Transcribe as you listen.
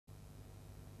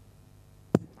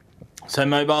So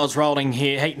Mobile's rolling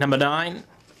here, heat number 9.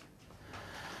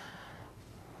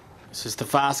 This is the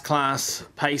fast class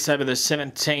pace over the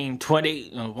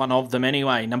 17:20, one of them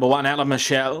anyway. Number 1, Ella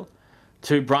Michelle.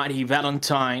 2, Brighty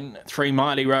Valentine. 3,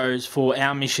 Miley Rose. 4,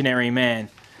 Our Missionary Man.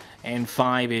 And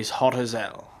 5 is Hot as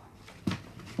Hell.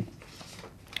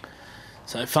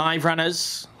 So 5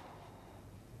 runners.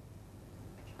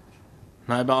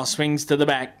 Mobile swings to the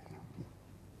back.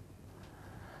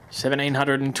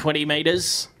 1,720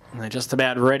 metres. And they're just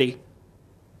about ready.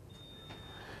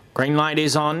 Green light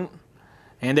is on.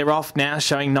 And they're off now,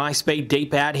 showing nice speed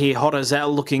deep out here. Hot as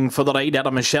Hell looking for the lead.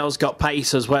 Ella Michelle's got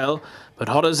pace as well. But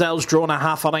Hot as Hell's drawn a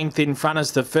half a length in front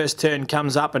as the first turn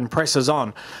comes up and presses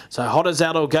on. So Hot as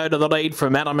Hell will go to the lead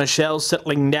from Ella Michelle,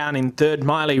 settling down in third,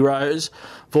 Miley Rose.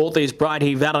 Fourth is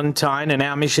Brighty Valentine, and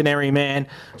Our Missionary Man,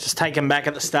 just taken back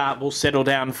at the start, will settle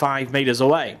down 5 metres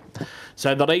away.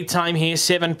 So the lead time here,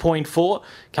 7.4,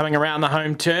 coming around the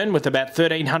home turn with about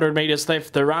 1,300 metres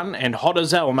left to run, and Hot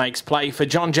as Hell makes play for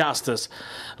John Justice.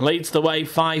 Leads the way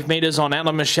 5 metres on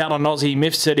Ella Michelle and Aussie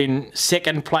Mifsud in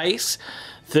second place.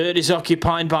 Third is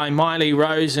occupied by Miley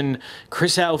Rose and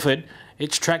Chris Alford.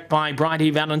 It's tracked by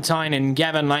Brighty Valentine and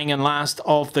Gavin Lang, and last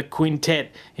of the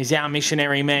quintet is Our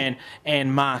Missionary Man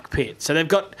and Mark Pitt. So they've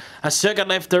got a circuit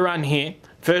left to run here.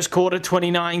 First quarter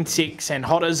 29.6, and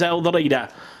Hot as Hell the leader.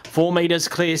 4 metres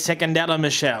clear, second Ella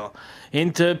Michelle.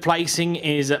 In third placing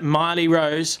is Miley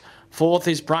Rose. Fourth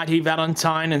is Brighty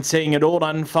Valentine, and seeing it all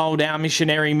unfold, Our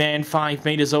Missionary Man 5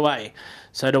 metres away.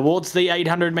 So towards the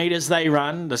 800 metres they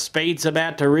run. The speed's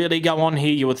about to really go on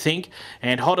here, you would think.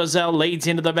 And Hot as Hell leads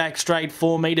into the back straight,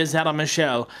 4 metres Ella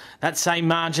Michelle. That same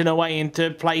margin away in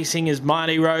third placing is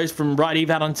Miley Rose from Brighty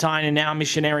Valentine and Our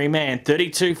Missionary Man.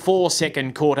 32.4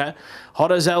 second quarter.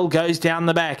 Hot as Hell goes down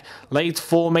the back, leads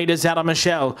 4 metres Ella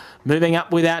Michelle. Moving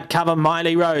up without cover,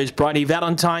 Miley Rose. Brighty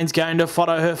Valentine's going to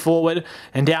follow her forward,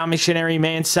 and Our Missionary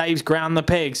Man saves ground the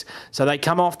pegs. So they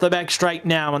come off the back straight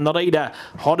now, and the leader,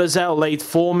 Hot as Hell, leads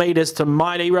 4 metres to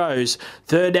Miley Rose.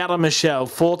 Third, Ella Michelle.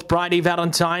 Fourth, Brighty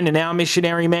Valentine, and Our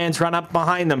Missionary Man's run up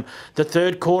behind them. The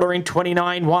third quarter in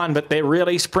 29.1, but they're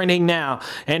really sprinting now.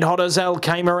 And Hot as Hell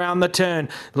came around the turn,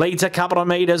 leads a couple of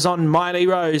metres on Miley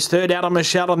Rose. Third, Ella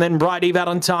Michelle, and then Brighty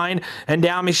Valentine and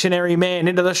Our Missionary Man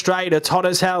into the straight. It's Hot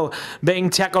as Hell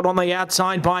being tackled on the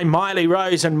outside by Miley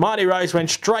Rose, and Miley Rose went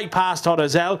straight past Hot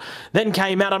as Hell. Then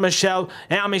came Ella Michelle.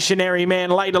 Our Missionary Man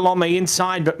laid along the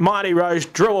inside, but Miley Rose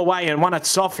drew away and won it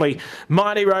softly.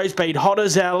 Miley Rose beat Hot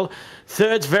as Hell.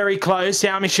 Third's very close.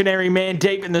 Our Missionary Man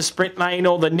deep in the sprint lane,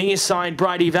 or the near side,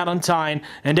 Brighty Valentine.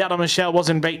 And Ella Michelle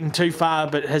wasn't beaten too far,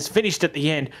 but has finished at the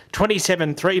end.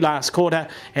 27.3 last quarter,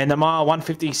 and the mile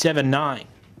 157.9.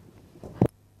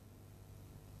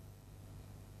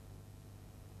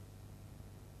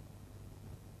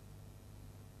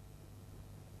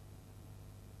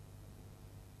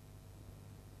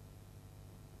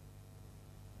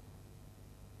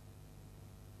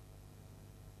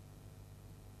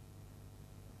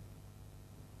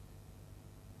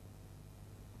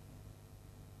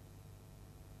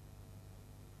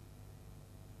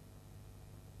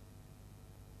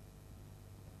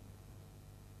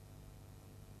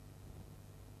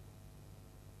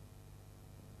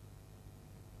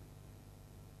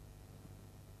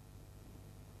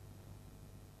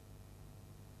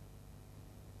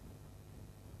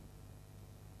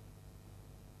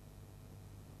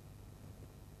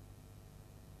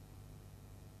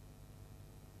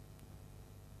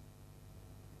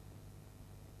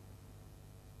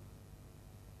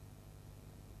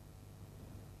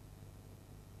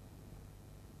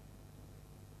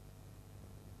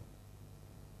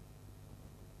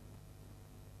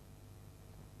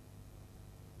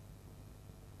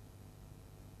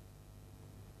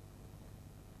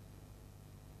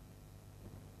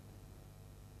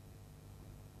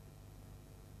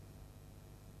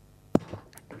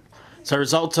 So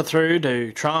results are through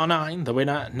to trial 9. The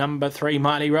winner, number 3,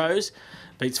 Miley Rose,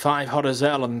 beats 5, Hot as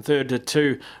Hell, and third to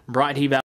 2, Brighty Valentine.